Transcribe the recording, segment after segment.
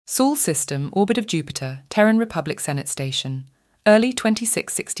Sol System, Orbit of Jupiter, Terran Republic Senate Station. Early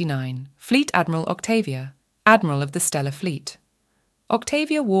 2669. Fleet Admiral Octavia, Admiral of the Stellar Fleet.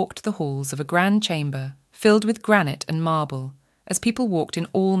 Octavia walked the halls of a grand chamber filled with granite and marble as people walked in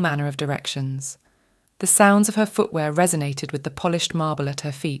all manner of directions. The sounds of her footwear resonated with the polished marble at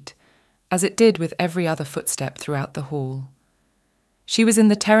her feet, as it did with every other footstep throughout the hall. She was in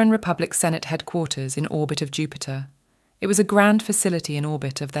the Terran Republic Senate headquarters in orbit of Jupiter. It was a grand facility in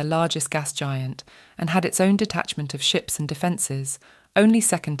orbit of their largest gas giant and had its own detachment of ships and defences, only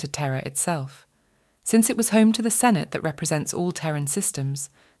second to Terra itself. Since it was home to the Senate that represents all Terran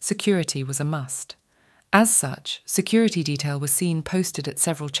systems, security was a must. As such, security detail was seen posted at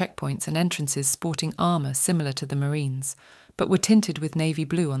several checkpoints and entrances sporting armour similar to the Marines, but were tinted with navy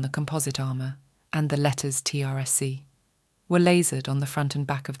blue on the composite armour, and the letters TRSC were lasered on the front and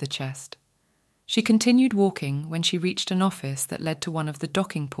back of the chest. She continued walking when she reached an office that led to one of the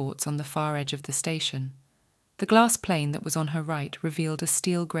docking ports on the far edge of the station. The glass plane that was on her right revealed a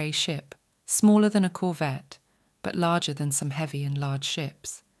steel grey ship, smaller than a corvette, but larger than some heavy and large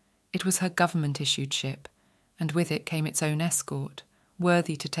ships. It was her government-issued ship, and with it came its own escort,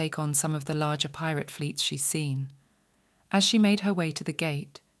 worthy to take on some of the larger pirate fleets she's seen. As she made her way to the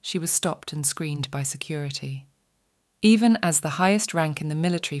gate, she was stopped and screened by security. Even as the highest rank in the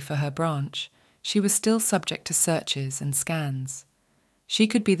military for her branch, she was still subject to searches and scans. She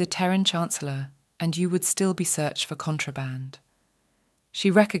could be the Terran Chancellor, and you would still be searched for contraband. She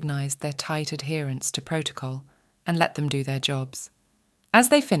recognised their tight adherence to protocol and let them do their jobs. As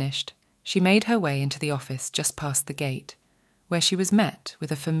they finished, she made her way into the office just past the gate, where she was met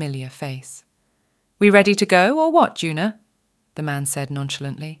with a familiar face. "We ready to go, or what, Juna?" the man said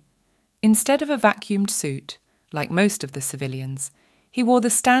nonchalantly. Instead of a vacuumed suit, like most of the civilians, he wore the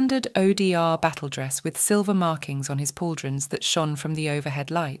standard ODR battle dress with silver markings on his pauldrons that shone from the overhead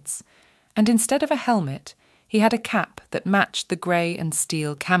lights, and instead of a helmet, he had a cap that matched the grey and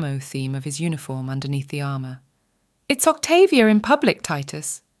steel camo theme of his uniform underneath the armour. "It's Octavia in public,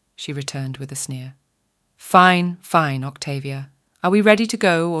 Titus," she returned with a sneer. Fine, Octavia. Are we ready to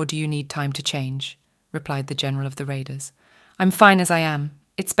go, or do you need time to change?" replied the General of the Raiders. "I'm fine as I am.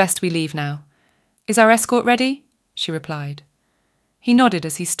 It's best we leave now." "Is our escort ready?" she replied. He nodded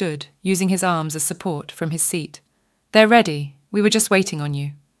as he stood, using his arms as support from his seat. "They're ready. We were just waiting on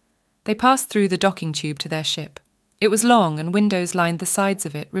you." They passed through the docking tube to their ship. It was long, and windows lined the sides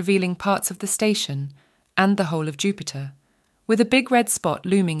of it, revealing parts of the station and the whole of Jupiter, with a big red spot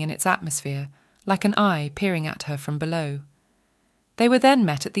looming in its atmosphere, like an eye peering at her from below. They were then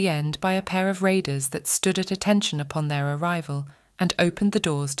met at the end by a pair of raiders that stood at attention upon their arrival and opened the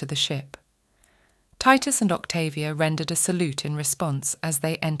doors to the ship. Titus and Octavia rendered a salute in response as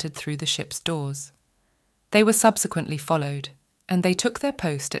they entered through the ship's doors. They were subsequently followed, and they took their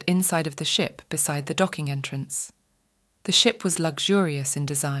post at inside of the ship beside the docking entrance. The ship was luxurious in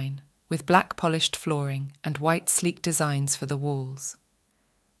design, with black polished flooring and white sleek designs for the walls.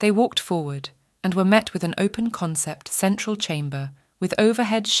 They walked forward and were met with an open-concept central chamber with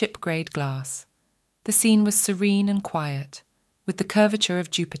overhead ship-grade glass. The scene was serene and quiet, with the curvature of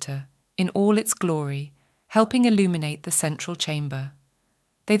Jupiter, in all its glory, helping illuminate the central chamber.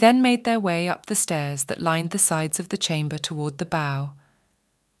 They then made their way up the stairs that lined the sides of the chamber toward the bow.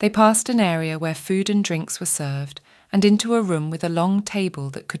 They passed an area where food and drinks were served, and into a room with a long table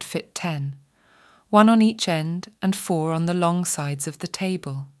that could fit 10, one on each end and 4 on the long sides of the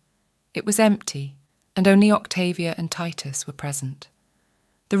table. It was empty, and only Octavia and Titus were present.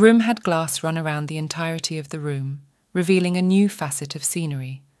 The room had glass run around the entirety of the room, revealing a new facet of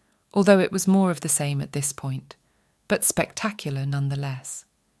scenery, although it was more of the same at this point, but spectacular nonetheless.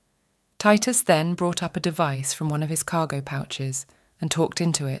 Titus then brought up a device from one of his cargo pouches and talked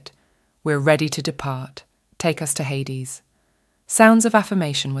into it. "We're ready to depart. Take us to Hades." Sounds of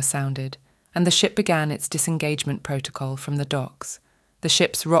affirmation were sounded, and the ship began its disengagement protocol from the docks. The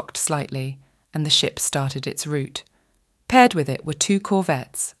ships rocked slightly, and the ship started its route. Paired with it were 2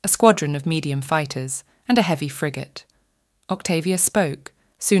 corvettes, a squadron of medium fighters, and a heavy frigate. Octavia spoke,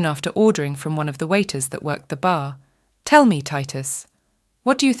 soon after ordering from one of the waiters that worked the bar, "Tell me, Titus,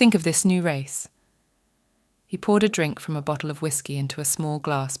 what do you think of this new race?" He poured a drink from a bottle of whiskey into a small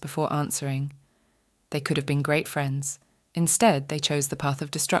glass before answering. "They could have been great friends. Instead, they chose the path of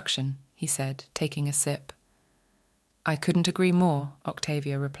destruction," he said, taking a sip. "I couldn't agree more,"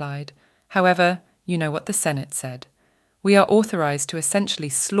 Octavia replied. "However, you know what the Senate said. We are authorized to essentially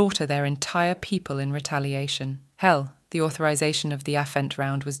slaughter their entire people in retaliation. Hell, the authorization of the Afent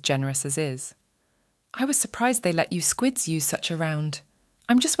round was generous as is." "I was surprised they let you squids use such a round.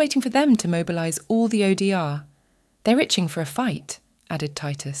 I'm just waiting for them to mobilize all the ODR. They're itching for a fight, added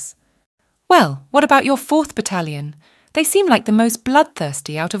Titus. Well, what about your 4th battalion? They seem like the most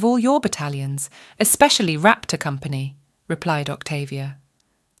bloodthirsty out of all your battalions, especially Raptor Company, replied Octavia.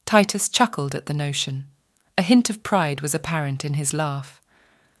 Titus chuckled at the notion. A hint of pride was apparent in his laugh.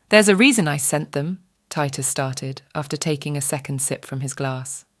 There's a reason I sent them, Titus started, after taking a second sip from his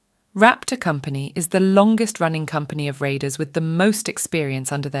glass. Raptor Company is the longest-running company of raiders with the most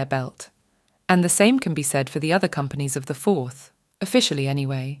experience under their belt. And the same can be said for the other companies of the 4th, officially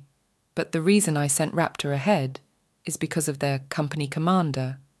anyway. But the reason I sent Raptor ahead is because of their company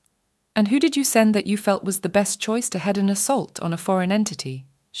commander. And who did you send that you felt was the best choice to head an assault on a foreign entity?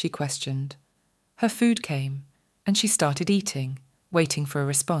 She questioned. Her food came, and she started eating, waiting for a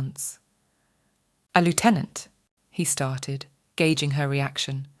response. A lieutenant, he started, gauging her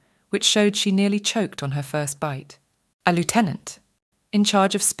reaction, which showed she nearly choked on her first bite. A lieutenant? In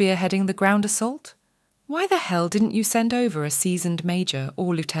charge of spearheading the ground assault? Why the hell didn't you send over a seasoned major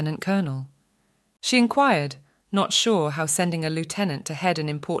or lieutenant colonel? She inquired, not sure how sending a lieutenant to head an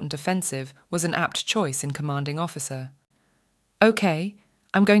important offensive was an apt choice in commanding officer. Okay,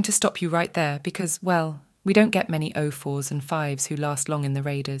 I'm going to stop you right there because, well, we don't get many 04s and 5s who last long in the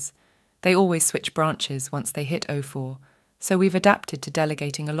raiders. They always switch branches once they hit 04, so we've adapted to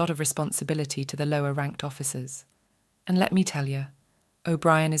delegating a lot of responsibility to the lower-ranked officers. And let me tell you,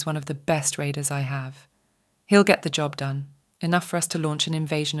 O'Brien is one of the best raiders I have. He'll get the job done, enough for us to launch an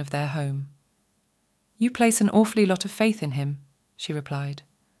invasion of their home. You place an awfully lot of faith in him, she replied.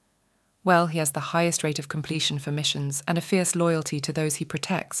 Well, he has the highest rate of completion for missions and a fierce loyalty to those he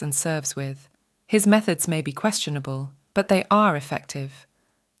protects and serves with. His methods may be questionable, but they are effective,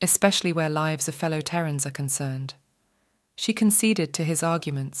 especially where lives of fellow Terrans are concerned. She conceded to his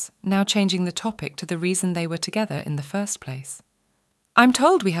arguments, now changing the topic to the reason they were together in the first place. I'm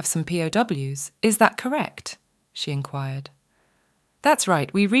told we have some POWs. Is that correct? She inquired. That's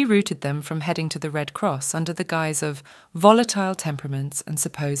right, we rerouted them from heading to the Red Cross under the guise of volatile temperaments and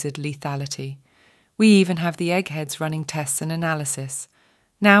supposed lethality. We even have the eggheads running tests and analysis.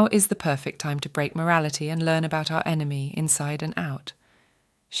 Now is the perfect time to break morality and learn about our enemy inside and out.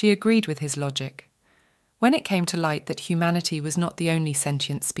 She agreed with his logic. When it came to light that humanity was not the only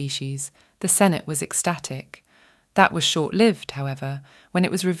sentient species, the Senate was ecstatic. That was short-lived, however, when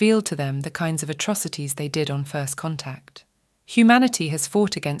it was revealed to them the kinds of atrocities they did on first contact. Humanity has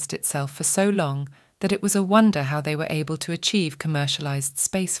fought against itself for so long that it was a wonder how they were able to achieve commercialized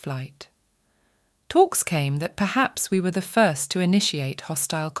spaceflight. Talks came that perhaps we were the first to initiate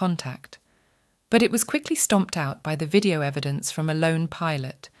hostile contact, but it was quickly stomped out by the video evidence from a lone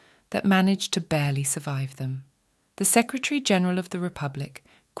pilot that managed to barely survive them. The Secretary-General of the Republic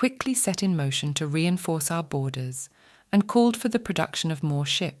quickly set in motion to reinforce our borders and called for the production of more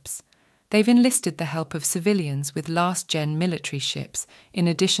ships. They've enlisted the help of civilians with last-gen military ships in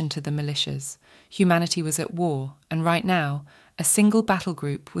addition to the militias. Humanity was at war, and right now, a single battle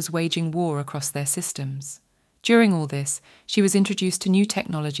group was waging war across their systems. During all this, she was introduced to new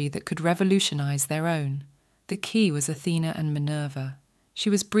technology that could revolutionize their own. The key was Athena and Minerva. She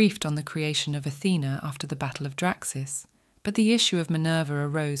was briefed on the creation of Athena after the Battle of Draxis, but the issue of Minerva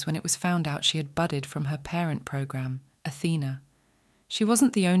arose when it was found out she had budded from her parent program, Athena. She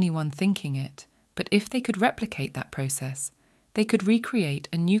wasn't the only one thinking it, but if they could replicate that process, they could recreate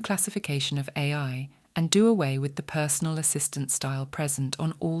a new classification of AI and do away with the personal assistant style present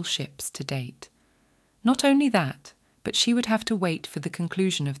on all ships to date. Not only that, but she would have to wait for the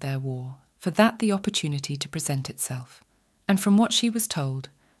conclusion of their war, for that the opportunity to present itself. And from what she was told,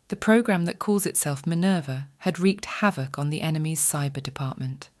 the program that calls itself Minerva had wreaked havoc on the enemy's cyber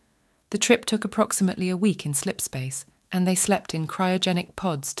department. The trip took approximately a week in slipspace, and they slept in cryogenic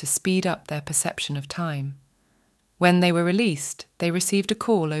pods to speed up their perception of time. When they were released, they received a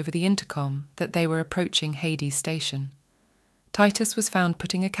call over the intercom that they were approaching Hades Station. Titus was found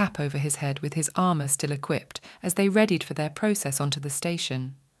putting a cap over his head with his armour still equipped as they readied for their process onto the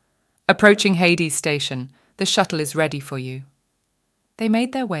station. "Approaching Hades Station. The shuttle is ready for you." They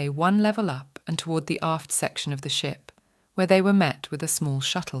made their way one level up and toward the aft section of the ship, where they were met with a small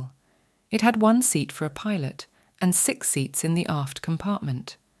shuttle. It had one seat for a pilot and 6 seats in the aft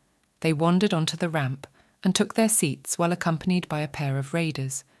compartment. They wandered onto the ramp and took their seats while accompanied by a pair of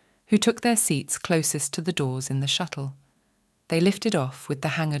raiders, who took their seats closest to the doors in the shuttle. They lifted off with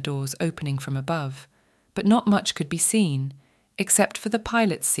the hangar doors opening from above, but not much could be seen, except for the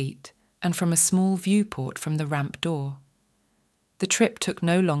pilot's seat and from a small viewport from the ramp door. The trip took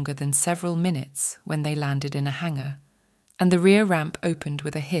no longer than several minutes when they landed in a hangar, and the rear ramp opened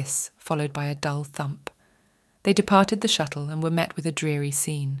with a hiss followed by a dull thump. They departed the shuttle and were met with a dreary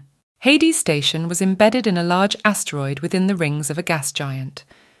scene. Hades Station was embedded in a large asteroid within the rings of a gas giant.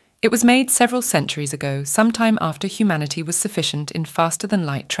 It was made several centuries ago, sometime after humanity was sufficient in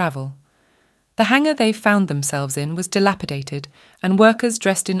faster-than-light travel. The hangar they found themselves in was dilapidated, and workers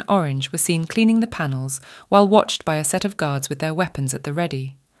dressed in orange were seen cleaning the panels while watched by a set of guards with their weapons at the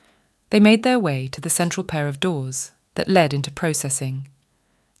ready. They made their way to the central pair of doors that led into processing.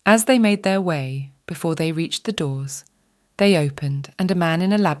 As they made their way, before they reached the doors, they opened, and a man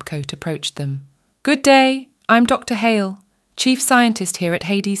in a lab coat approached them. "Good day, I'm Dr. Hale, Chief Scientist here at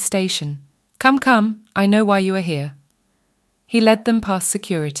Hades Station. Come, I know why you are here." He led them past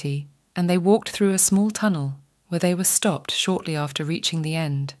security, and they walked through a small tunnel, where they were stopped shortly after reaching the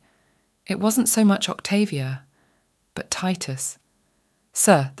end. It wasn't so much Octavia, but Titus.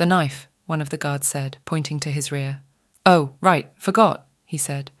 "Sir, the knife," one of the guards said, pointing to his rear. "Oh, right, forgot," he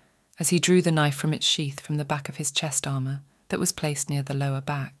said, as he drew the knife from its sheath from the back of his chest armour that was placed near the lower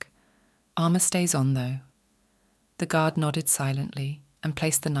back. "Armour stays on, though." The guard nodded silently and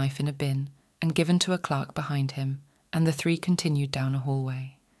placed the knife in a bin and given to a clerk behind him, and the three continued down a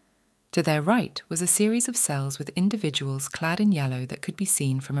hallway. To their right was a series of cells with individuals clad in yellow that could be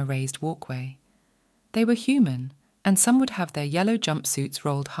seen from a raised walkway. They were human, and some would have their yellow jumpsuits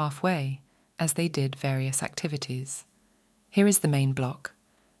rolled halfway, as they did various activities. Here is the main block.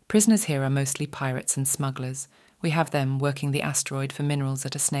 Prisoners here are mostly pirates and smugglers. We have them working the asteroid for minerals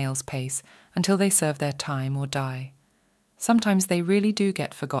at a snail's pace until they serve their time or die. Sometimes they really do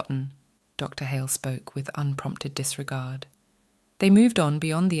get forgotten. Dr. Hale spoke with unprompted disregard. They moved on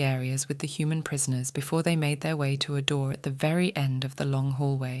beyond the areas with the human prisoners before they made their way to a door at the very end of the long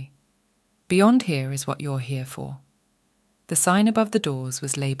hallway. "Beyond here is what you're here for." The sign above the doors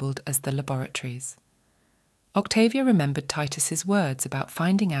was labelled as the laboratories. Octavia remembered Titus's words about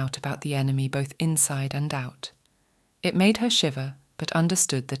finding out about the enemy both inside and out. It made her shiver, but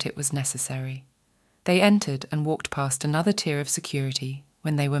understood that it was necessary. They entered and walked past another tier of security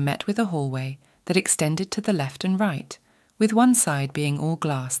when they were met with a hallway that extended to the left and right, with one side being all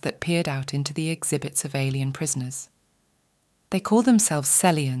glass that peered out into the exhibits of alien prisoners. "They call themselves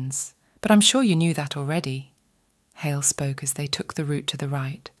Celians, but I'm sure you knew that already." Hale spoke as they took the route to the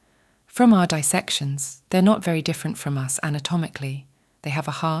right. "From our dissections, they're not very different from us anatomically. They have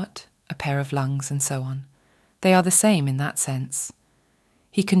a heart, a pair of lungs, and so on. They are the same in that sense."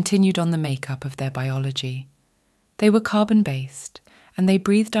 He continued on the makeup of their biology. They were carbon-based, and they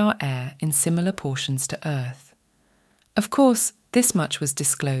breathed our air in similar portions to Earth. Of course, this much was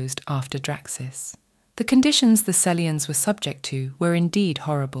disclosed after Draxis. The conditions the Celians were subject to were indeed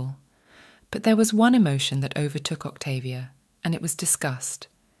horrible. But there was one emotion that overtook Octavia, and it was disgust.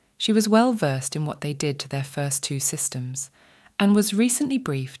 She was well versed in what they did to their first two systems, and was recently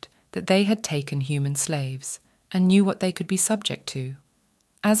briefed that they had taken human slaves, and knew what they could be subject to.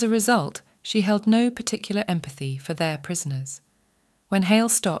 As a result, she held no particular empathy for their prisoners. When Hale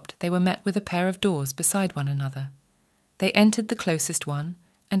stopped, they were met with a pair of doors beside one another. They entered the closest one,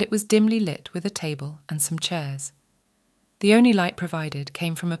 and it was dimly lit with a table and some chairs. The only light provided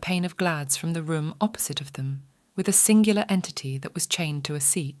came from a pane of glass from the room opposite of them, with a singular entity that was chained to a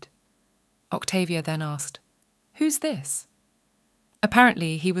seat. Octavia then asked, "Who's this?"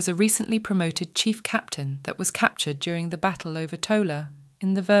 Apparently he was a recently promoted chief captain that was captured during the battle over Tola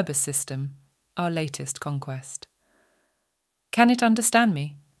in the Verbus system, our latest conquest. "Can it understand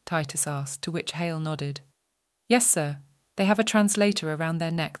me?" Titus asked, to which Hale nodded. "Yes, sir. They have a translator around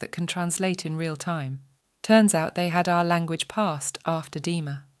their neck that can translate in real time. Turns out they had our language passed after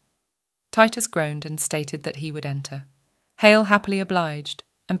Dima." Titus groaned and stated that he would enter. Hale happily obliged,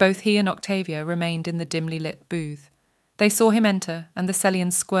 and both he and Octavia remained in the dimly lit booth. They saw him enter, and the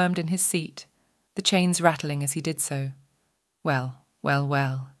Celian squirmed in his seat, the chains rattling as he did so. Well.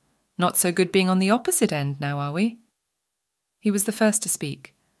 Not so good being on the opposite end now, are we? He was the first to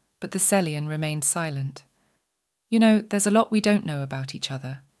speak, but the Celian remained silent. "You know, there's a lot we don't know about each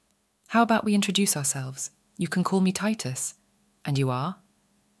other. How about we introduce ourselves? You can call me Titus. And you are?"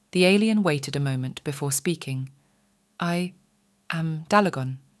 The alien waited a moment before speaking. "I am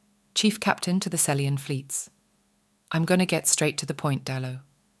Dalagon, chief captain to the Celian fleets." "I'm going to get straight to the point, Dallo.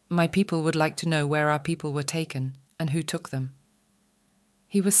 My people would like to know where our people were taken and who took them."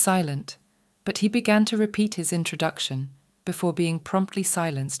 He was silent, but he began to repeat his introduction before being promptly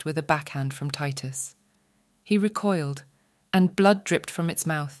silenced with a backhand from Titus. He recoiled, and blood dripped from its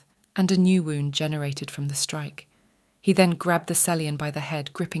mouth, and a new wound generated from the strike. He then grabbed the Celian by the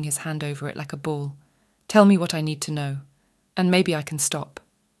head, gripping his hand over it like a ball. "Tell me what I need to know, and maybe I can stop."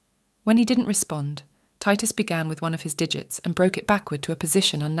 When he didn't respond, Titus began with one of his digits and broke it backward to a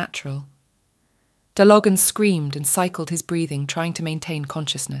position unnatural. Dalagon screamed and cycled his breathing, trying to maintain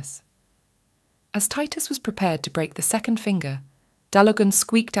consciousness. As Titus was prepared to break the second finger, Dalagun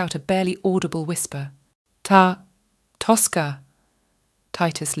squeaked out a barely audible whisper. Tosca.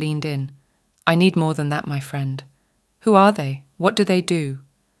 Titus leaned in. I need more than that, my friend. Who are they? What do they do?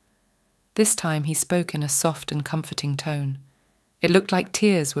 This time he spoke in a soft and comforting tone. It looked like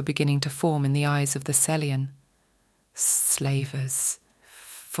tears were beginning to form in the eyes of the Celian. Slavers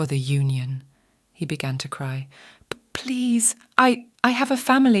for the Union, he began to cry. Please, I have a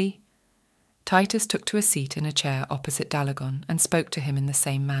family. Titus took to a seat in a chair opposite Dalagon and spoke to him in the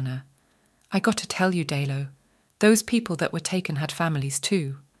same manner. I got to tell you, Dalo, those people that were taken had families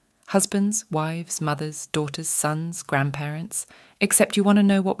too. Husbands, wives, mothers, daughters, sons, grandparents, except you want to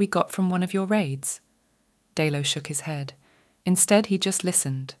know what we got from one of your raids? Dalo shook his head. Instead, he just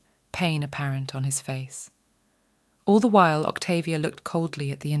listened, pain apparent on his face. All the while, Octavia looked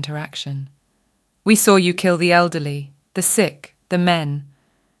coldly at the interaction. We saw you kill the elderly, the sick, the men.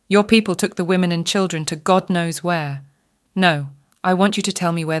 Your people took the women and children to God knows where. No, I want you to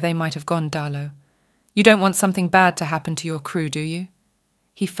tell me where they might have gone, Dalo. You don't want something bad to happen to your crew, do you?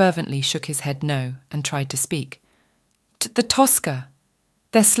 He fervently shook his head no and tried to speak. The Tosca.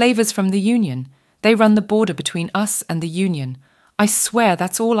 They're slavers from the Union. They run the border between us and the Union. I swear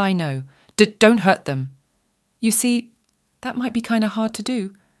that's all I know. Don't hurt them. You see, that might be kind of hard to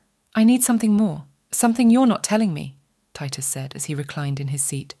do. I need something more, something you're not telling me, Titus said as he reclined in his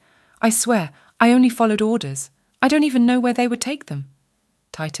seat. I swear, I only followed orders. I don't even know where they would take them.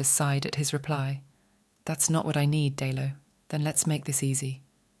 Titus sighed at his reply. That's not what I need, Dalo. Then let's make this easy.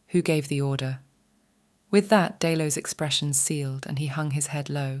 Who gave the order? With that, Dalo's expression sealed and he hung his head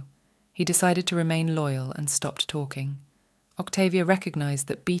low. He decided to remain loyal and stopped talking. Octavia recognized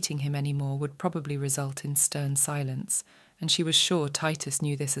that beating him any more would probably result in stern silence, and she was sure Titus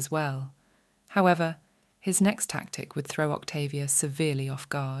knew this as well. However, his next tactic would throw Octavia severely off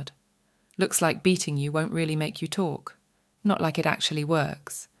guard. Looks like beating you won't really make you talk. Not like it actually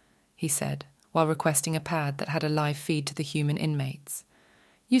works, he said, while requesting a pad that had a live feed to the human inmates.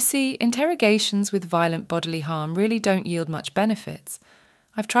 You see, interrogations with violent bodily harm really don't yield much benefits.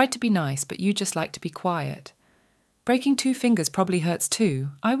 I've tried to be nice, but you just like to be quiet. Breaking 2 fingers probably hurts too.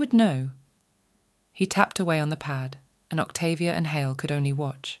 I would know. He tapped away on the pad, and Octavia and Hale could only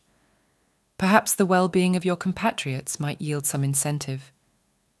watch. Perhaps the well-being of your compatriots might yield some incentive.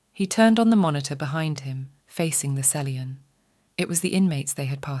 He turned on the monitor behind him, facing the Celian. It was the inmates they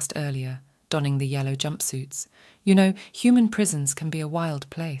had passed earlier, donning the yellow jumpsuits. You know, human prisons can be a wild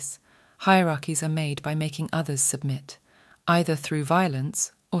place. Hierarchies are made by making others submit, either through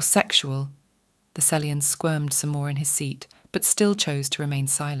violence or sexual. The Celian squirmed some more in his seat, but still chose to remain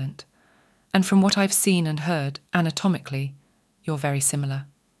silent. And from what I've seen and heard, anatomically, you're very similar.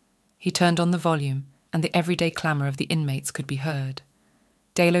 He turned on the volume, and the everyday clamour of the inmates could be heard.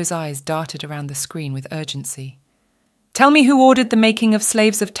 Dalo's eyes darted around the screen with urgency. Tell me who ordered the making of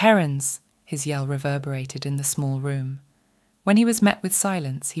slaves of Terrans, his yell reverberated in the small room. When he was met with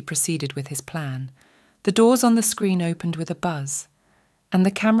silence, he proceeded with his plan. The doors on the screen opened with a buzz, and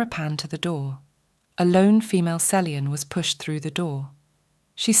the camera panned to the door. A lone female Celian was pushed through the door.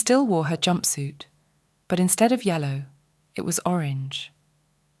 She still wore her jumpsuit, but instead of yellow, it was orange.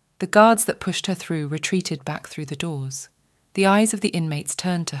 The guards that pushed her through retreated back through the doors. The eyes of the inmates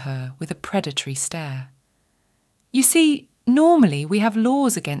turned to her with a predatory stare. You see, normally we have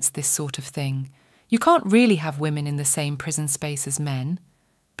laws against this sort of thing. You can't really have women in the same prison space as men,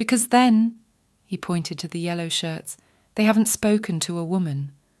 because then, he pointed to the yellow shirts, they haven't spoken to a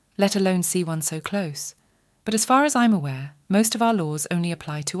woman, let alone see one so close. But as far as I'm aware, most of our laws only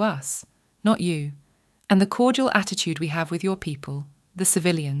apply to us, not you. And the cordial attitude we have with your people, the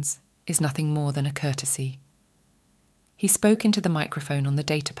civilians, is nothing more than a courtesy. He spoke into the microphone on the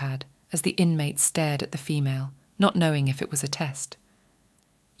datapad as the inmates stared at the female, not knowing if it was a test.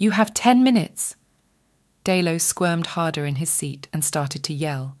 You have 10 minutes. Dalo squirmed harder in his seat and started to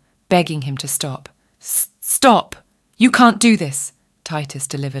yell, begging him to stop. Stop! You can't do this! Titus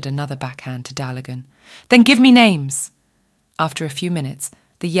delivered another backhand to Dalagan. Then give me names! After a few minutes,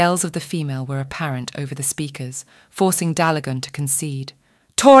 the yells of the female were apparent over the speakers, forcing Dalagan to concede.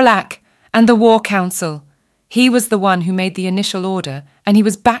 Torlak and the War Council! He was the one who made the initial order, and he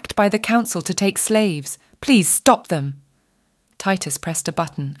was backed by the council to take slaves. Please stop them. Titus pressed a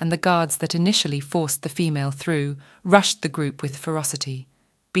button, and the guards that initially forced the female through rushed the group with ferocity,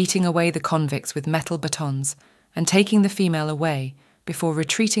 beating away the convicts with metal batons and taking the female away before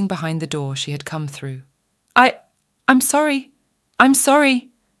retreating behind the door she had come through. I'm sorry,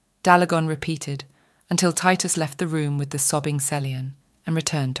 Dalagon repeated, until Titus left the room with the sobbing Celian and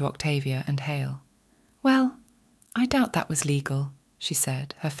returned to Octavia and Hale. Well, I doubt that was legal, she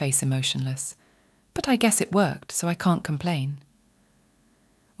said, her face emotionless. But I guess it worked, so I can't complain.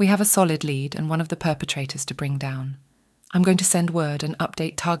 We have a solid lead and one of the perpetrators to bring down. I'm going to send word and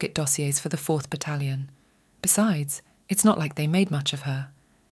update target dossiers for the 4th Battalion. Besides, it's not like they made much of her.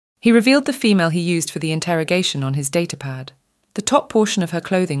 He revealed the female he used for the interrogation on his datapad. The top portion of her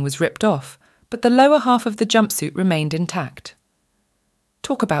clothing was ripped off, but the lower half of the jumpsuit remained intact.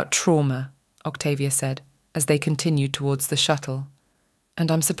 Talk about trauma, Octavia said, as they continued towards the shuttle. And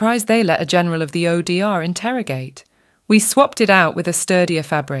I'm surprised they let a general of the ODR interrogate. We swapped it out with a sturdier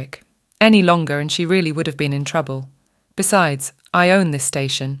fabric. Any longer and she really would have been in trouble. Besides, I own this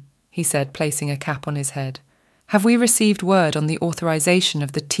station, he said, placing a cap on his head. Have we received word on the authorization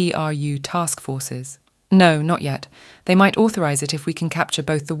of the TRU task forces? No, not yet. They might authorize it if we can capture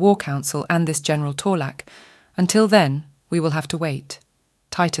both the War Council and this General Torlak. Until then, we will have to wait.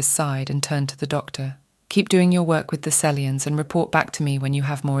 Titus sighed and turned to the doctor. Keep doing your work with the Celians and report back to me when you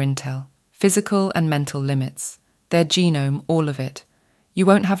have more intel. Physical and mental limits. Their genome, all of it. You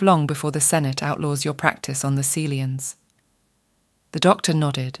won't have long before the Senate outlaws your practice on the Celians. The doctor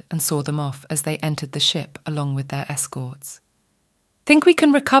nodded and saw them off as they entered the ship along with their escorts. Think we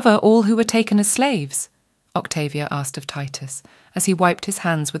can recover all who were taken as slaves? Octavia asked of Titus, as he wiped his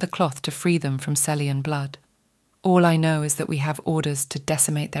hands with a cloth to free them from Celian blood. All I know is that we have orders to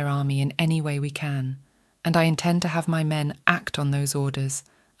decimate their army in any way we can, and I intend to have my men act on those orders,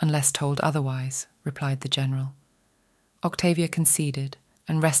 unless told otherwise, replied the general. Octavia conceded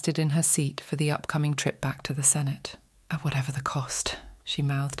and rested in her seat for the upcoming trip back to the Senate. At whatever the cost, she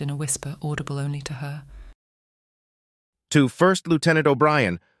mouthed in a whisper audible only to her. To 1st Lieutenant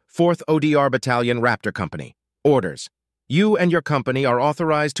O'Brien, 4th ODR Battalion Raptor Company. Orders. You and your company are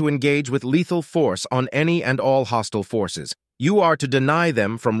authorized to engage with lethal force on any and all hostile forces. You are to deny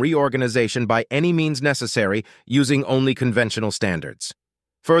them from reorganization by any means necessary, using only conventional standards.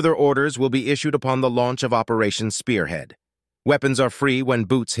 Further orders will be issued upon the launch of Operation Spearhead. Weapons are free when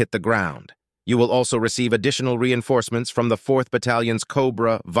boots hit the ground. You will also receive additional reinforcements from the 4th Battalion's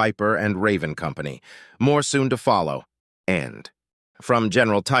Cobra, Viper, and Raven Company. More soon to follow. End. From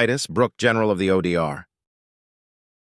General Titus, Brooke, General of the ODR.